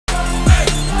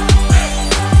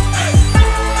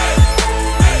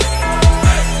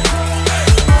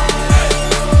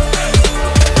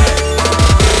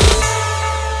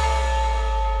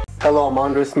Hello, I'm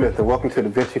Andre Smith and welcome to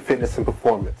Davinci Fitness and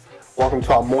Performance. Welcome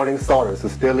to our morning starters.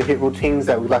 It's daily HIIT routines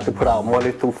that we like to put out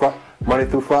Monday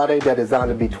through Friday that are designed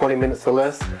to be 20 minutes or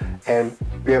less and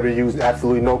be able to use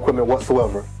absolutely no equipment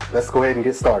whatsoever. Let's go ahead and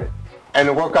get started. And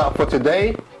the workout for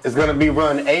today is going to be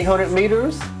run 800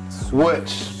 meters,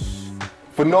 which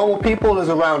for normal people is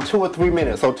around 2 or 3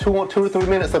 minutes. So 2 to 3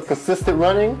 minutes of consistent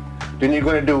running. Then you're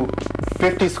going to do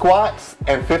 50 squats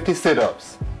and 50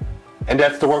 sit-ups. And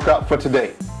that's the workout for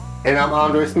today. And I'm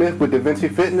Andre Smith with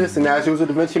Davinci Fitness, and as usual,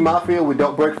 Davinci Mafia, we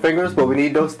don't break fingers, but we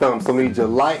need those thumbs. So we need you to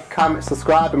like, comment,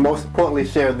 subscribe, and most importantly,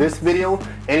 share this video,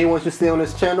 anyone you see on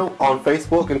this channel, on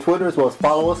Facebook and Twitter, as well as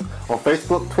follow us on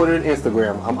Facebook, Twitter, and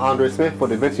Instagram. I'm Andre Smith for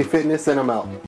Davinci Fitness, and I'm out.